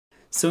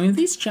So in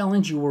this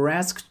challenge you were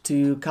asked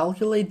to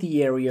calculate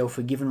the area of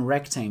a given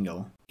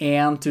rectangle.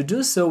 And to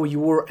do so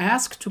you were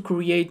asked to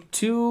create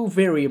two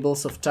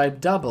variables of type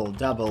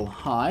double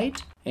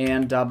height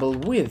and double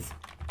width.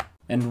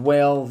 And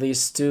well,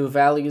 these two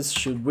values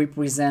should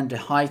represent the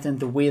height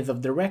and the width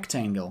of the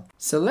rectangle.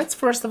 So let's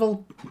first of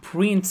all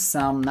print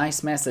some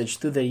nice message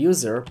to the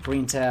user,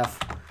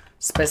 printf,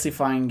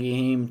 specifying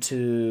him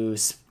to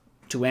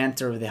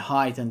enter the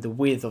height and the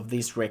width of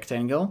this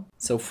rectangle.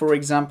 So for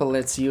example,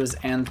 let's use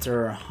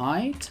enter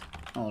height,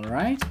 all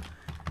right.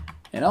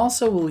 And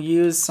also we'll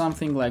use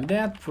something like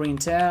that,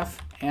 printf,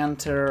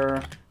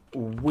 enter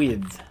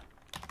width.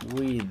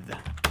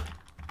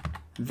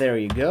 There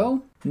you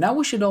go. Now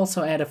we should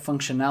also add a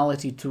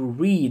functionality to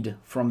read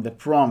from the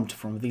prompt,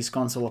 from this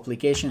console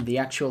application, the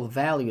actual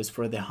values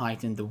for the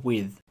height and the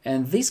width.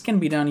 And this can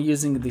be done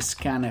using the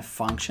scanf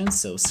function.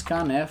 So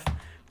scanf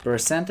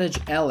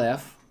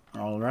 %lf.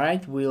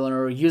 Alright,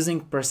 we're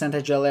using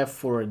 %lf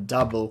for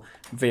double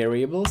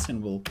variables,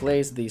 and we'll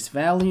place this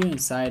value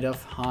inside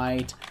of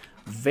height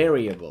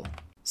variable.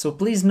 So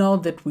please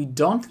note that we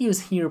don't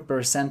use here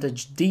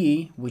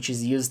 %d, which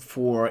is used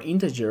for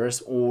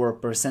integers, or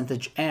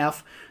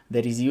 %f,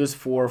 that is used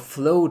for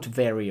float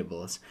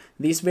variables.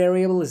 This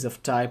variable is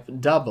of type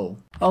double.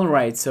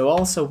 Alright, so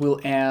also we'll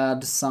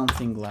add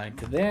something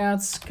like that,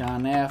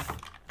 scanf,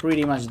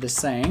 pretty much the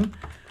same,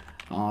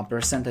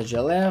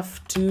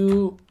 %lf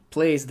to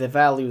place the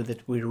value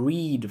that we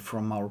read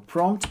from our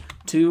prompt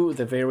to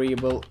the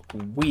variable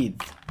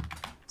width,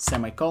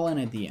 semicolon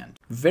at the end.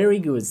 Very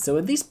good. So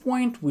at this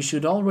point we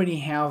should already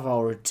have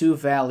our two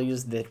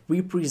values that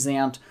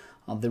represent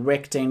the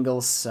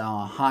rectangle's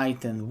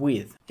height and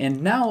width.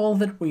 And now all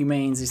that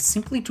remains is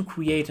simply to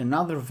create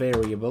another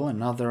variable,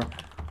 another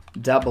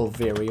double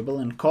variable,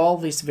 and call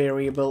this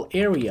variable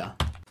area.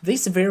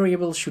 This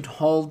variable should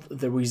hold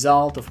the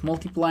result of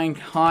multiplying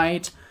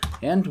height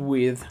and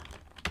width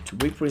to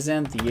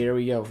represent the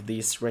area of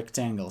this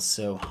rectangle.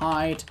 So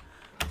height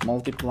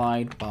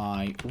multiplied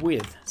by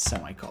width,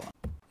 semicolon.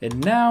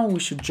 And now we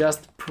should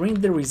just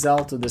print the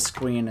result to the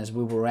screen as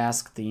we were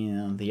asked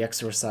in the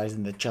exercise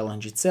in the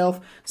challenge itself.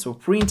 So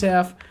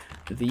printf,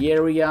 the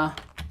area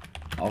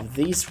of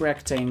this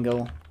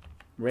rectangle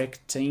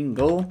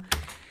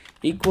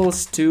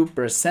equals to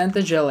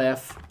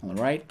 %lf,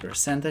 alright,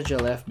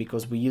 %lf,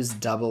 because we use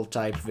double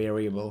type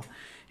variable.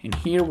 And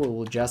here we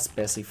will just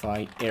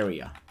specify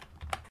area.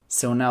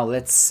 So now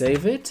let's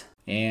save it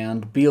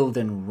and build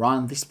and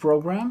run this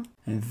program.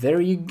 And there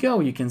you go,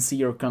 you can see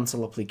your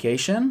console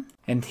application.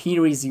 And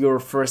here is your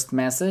first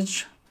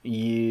message.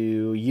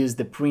 You use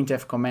the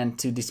printf command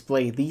to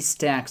display this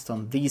text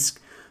on this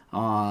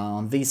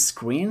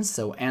screen,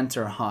 so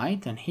enter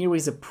height. And here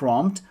is a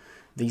prompt.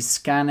 The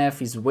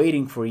scanf is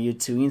waiting for you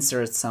to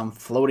insert some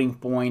floating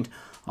point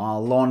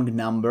long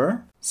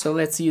number. So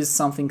let's use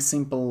something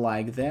simple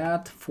like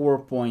that,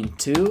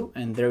 4.2,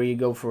 and there you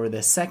go for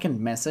the second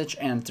message,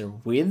 enter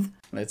width.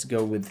 Let's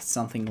go with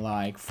something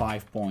like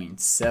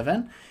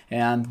 5.7,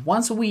 and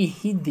once we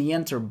hit the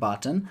enter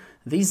button,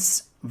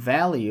 this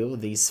value,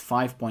 this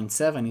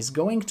 5.7, is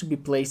going to be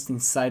placed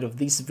inside of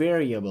this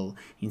variable,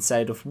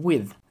 inside of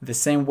width, the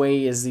same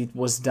way as it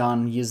was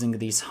done using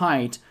this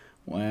height.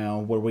 Where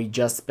we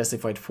just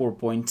specified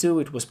 4.2,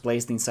 it was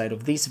placed inside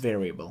of this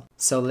variable.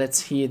 So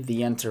let's hit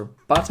the enter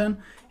button,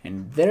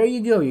 and there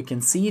you go, you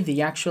can see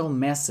the actual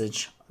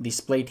message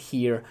displayed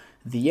here.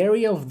 The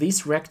area of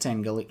this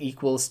rectangle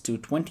equals to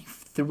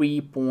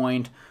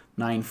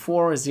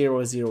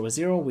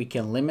 23.94000. We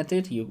can limit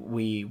it,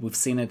 we've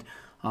seen it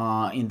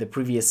in the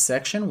previous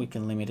section. We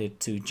can limit it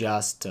to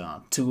just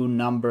two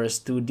numbers,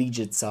 two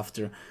digits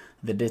after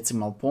the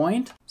decimal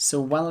point.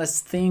 So one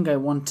last thing I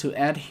want to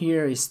add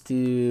here is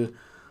to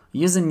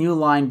use a new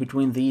line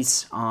between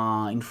this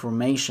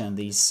information,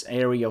 this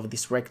area of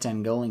this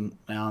rectangle,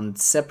 and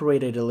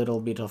separate it a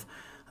little bit of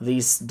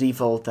this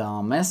default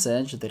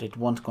message that it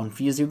won't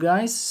confuse you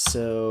guys.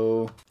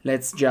 So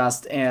let's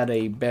just add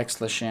a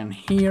 \n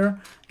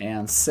here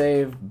and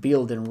save,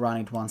 build and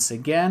run it once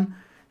again.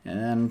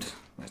 And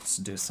let's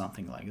do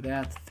something like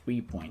that,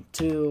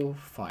 3.2,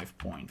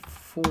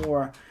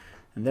 5.4.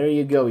 And there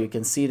you go, you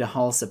can see the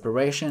whole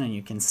separation, and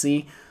you can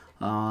see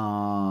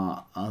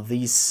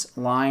this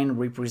line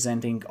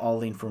representing all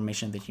the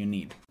information that you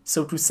need.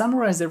 So to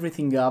summarize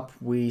everything up,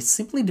 we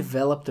simply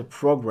developed a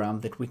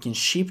program that we can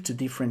ship to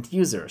different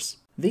users.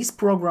 This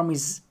program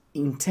is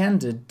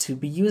intended to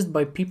be used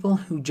by people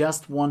who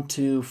just want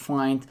to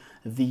find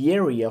the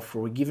area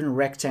for a given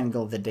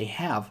rectangle that they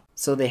have.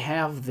 So they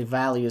have the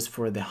values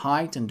for the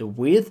height and the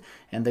width,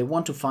 and they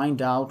want to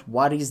find out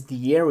what is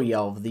the area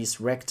of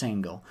this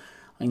rectangle.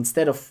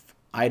 Instead of,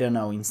 I don't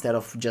know, instead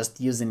of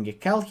just using a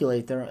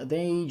calculator,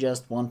 they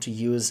just want to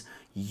use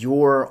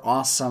your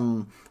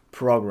awesome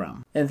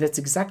program. And that's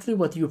exactly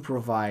what you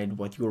provide,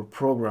 what your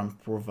program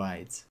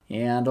provides.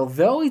 And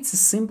although it's a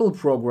simple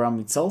program,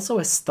 it's also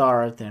a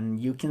start, and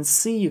you can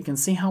see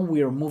how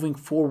we are moving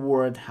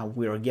forward, how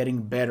we are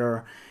getting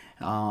better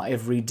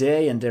every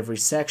day and every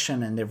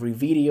section and every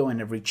video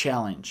and every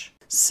challenge.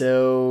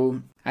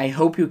 So I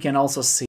hope you can also see